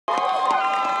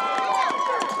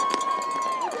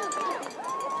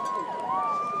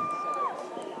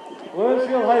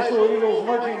Wethersfield High School Eagles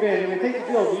Marching Band, and we take the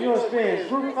field to U.S. Band's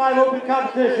Group 5 Open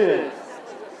Competition.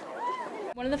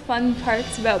 One of the fun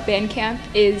parts about band camp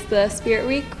is the Spirit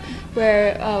Week,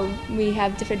 where we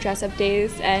have different dress-up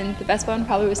days, and the best one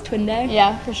probably was Twin Day.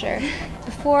 Yeah, for sure.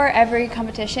 Before every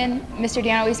competition, Mr.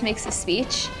 Dan always makes a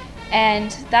speech, and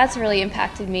that's really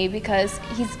impacted me because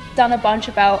he's done a bunch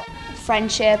about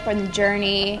friendship and the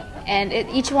journey, and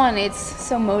each one, it's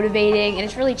so motivating, and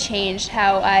it's really changed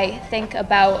how I think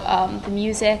about the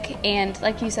music and,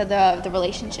 like you said, the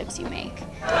relationships you make.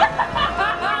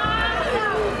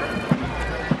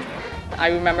 I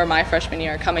remember my freshman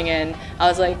year coming in, I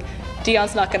was like,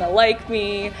 Dion's not gonna like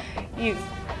me, he's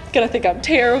gonna think I'm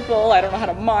terrible, I don't know how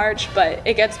to march, but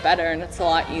it gets better and it's a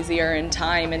lot easier in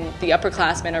time, and the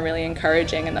upperclassmen are really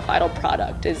encouraging, and the final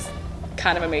product is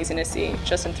kind of amazing to see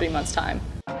just in 3 months' time.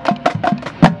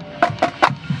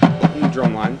 In the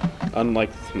drum line, unlike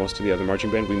most of the other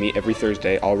marching band, we meet every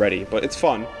Thursday already, but it's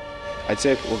fun. I'd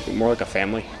say we're more like a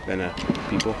family than a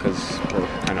people because we're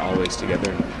kind of always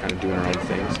together and kind of doing our own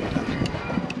thing sometimes.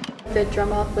 The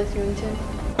drum off with Newington.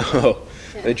 Oh,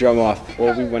 yeah. The drum off.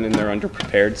 Well, we went in there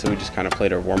underprepared, so we just kind of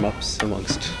played our warm-ups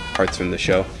amongst parts from the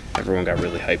show. Everyone got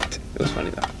really hyped. It was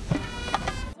funny though.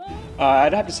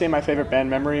 I'd have to say my favorite band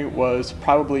memory was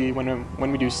probably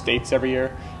when we do states every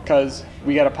year, because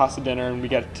we get a pasta dinner and we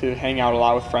get to hang out a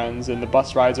lot with friends, and the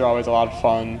bus rides are always a lot of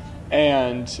fun.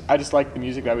 And I just like the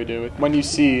music that we do. When you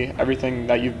see everything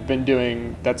that you've been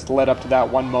doing that's led up to that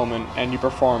one moment and you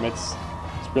perform, it's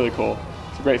really cool.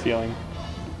 It's a great feeling.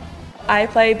 I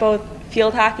play both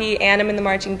field hockey and I'm in the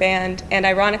marching band, and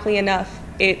ironically enough,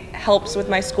 it helps with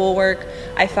my schoolwork.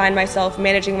 I find myself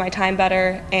managing my time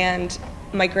better, and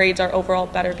my grades are overall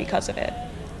better because of it.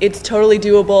 It's totally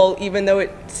doable, even though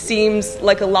it seems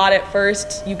like a lot at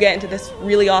first. You get into this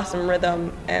really awesome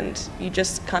rhythm and you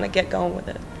just kind of get going with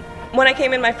it. When I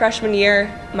came in my freshman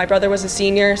year, my brother was a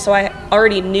senior, so I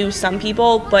already knew some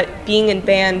people, but being in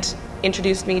band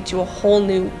introduced me to a whole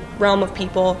new realm of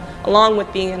people, along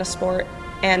with being in a sport.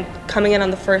 And coming in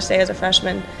on the first day as a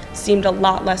freshman seemed a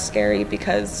lot less scary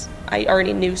because I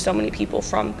already knew so many people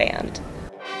from band.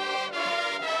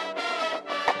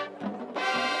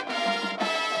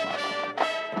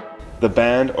 The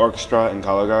band, orchestra, and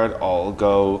color guard all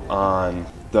go on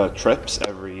the trips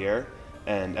every year.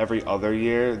 And every other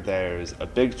year there's a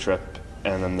big trip,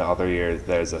 and then the other year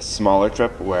there's a smaller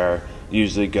trip where you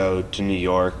usually go to New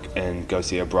York and go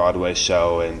see a Broadway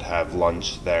show and have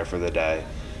lunch there for the day.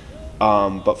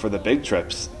 But for the big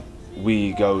trips,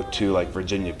 we go to like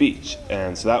Virginia Beach,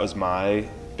 and so that was my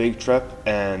big trip,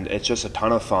 and it's just a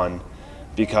ton of fun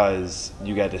because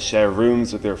you get to share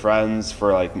rooms with your friends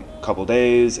for like a couple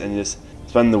days and just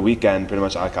spend the weekend pretty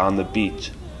much like on the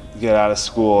beach. You get out of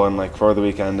school and like for the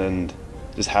weekend and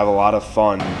just have a lot of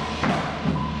fun.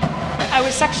 I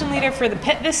was section leader for the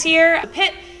pit this year. The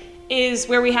pit is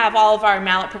where we have all of our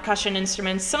mallet percussion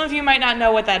instruments. Some of you might not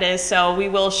know what that is, so we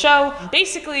will show.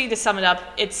 Basically, to sum it up,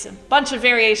 it's a bunch of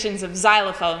variations of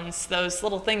xylophones, those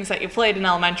little things that you played in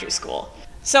elementary school.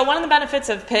 So one of the benefits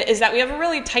of pit is that we have a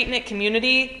really tight-knit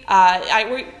community.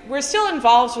 We're still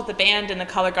involved with the band and the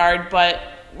color guard, but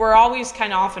we're always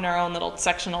kind of off in our own little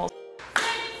sectionals.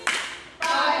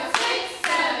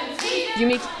 You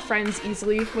make friends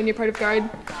easily when you're part of guard,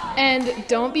 and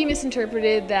don't be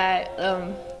misinterpreted that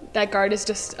that guard is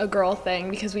just a girl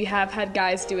thing, because we have had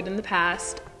guys do it in the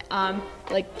past.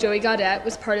 Like Joey Gaudette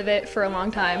was part of it for a long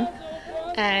time,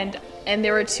 and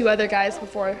there were 2 other guys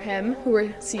before him who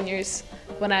were seniors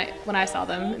when I saw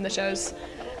them in the shows.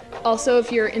 Also,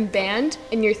 if you're in band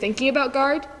and you're thinking about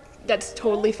guard, that's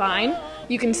totally fine.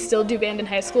 You can still do band in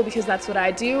high school, because that's what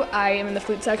I do. I am in the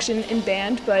flute section in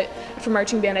band, but for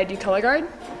marching band I do color guard.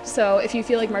 So if you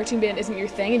feel like marching band isn't your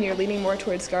thing and you're leaning more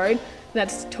towards guard,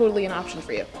 that's totally an option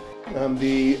for you. I'm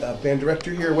the band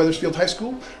director here at Wethersfield High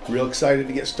School. Real excited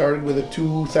to get started with a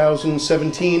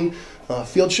 2017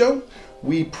 field show.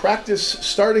 We practice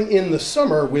starting in the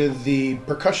summer with the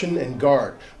percussion and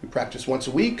guard. We practice once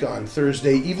a week on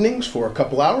Thursday evenings for a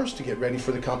couple hours to get ready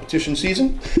for the competition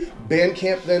season. Band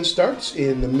camp then starts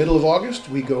in the middle of August.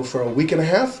 We go for a week and a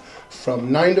half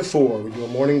from 9 to 4. We do a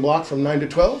morning block from 9 to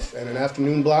 12 and an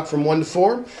afternoon block from 1 to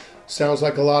 4. Sounds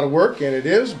like a lot of work, and it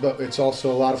is, but it's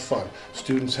also a lot of fun.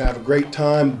 Students have a great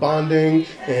time bonding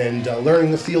and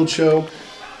learning the field show.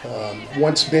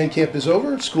 Once band camp is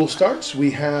over, school starts.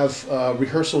 We have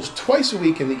rehearsals twice a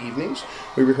week in the evenings.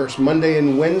 We rehearse Monday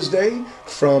and Wednesday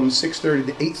from 6:30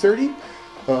 to 8:30.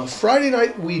 Friday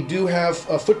night we do have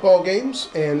football games,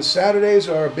 and Saturdays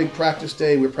are a big practice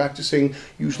day. We're practicing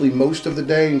usually most of the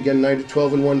day, again 9 to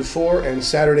 12 and 1 to 4, and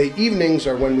Saturday evenings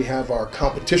are when we have our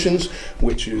competitions,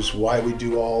 which is why we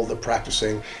do all the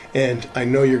practicing, and I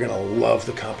know you're going to love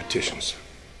the competitions.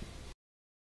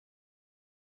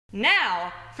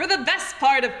 Now, for the best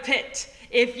part of Pitt.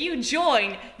 If you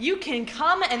join, you can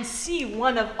come and see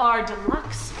one of our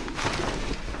deluxe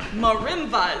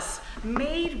marimbas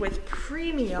made with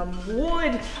premium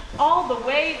wood all the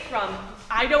way from,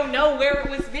 I don't know where it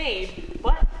was made,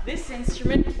 but this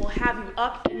instrument will have you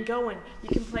up and going. You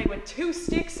can play with 2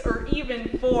 sticks or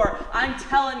even 4. I'm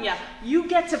telling you, you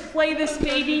get to play this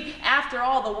baby after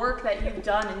all the work that you've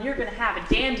done, and you're gonna have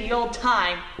a dandy old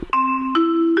time.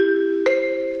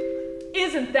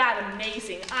 Isn't that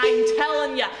amazing? I'm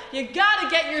telling you, you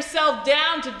gotta get yourself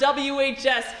down to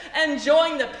WHS and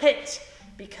join the Pit,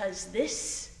 because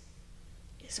this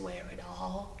is where it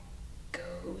all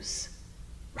goes.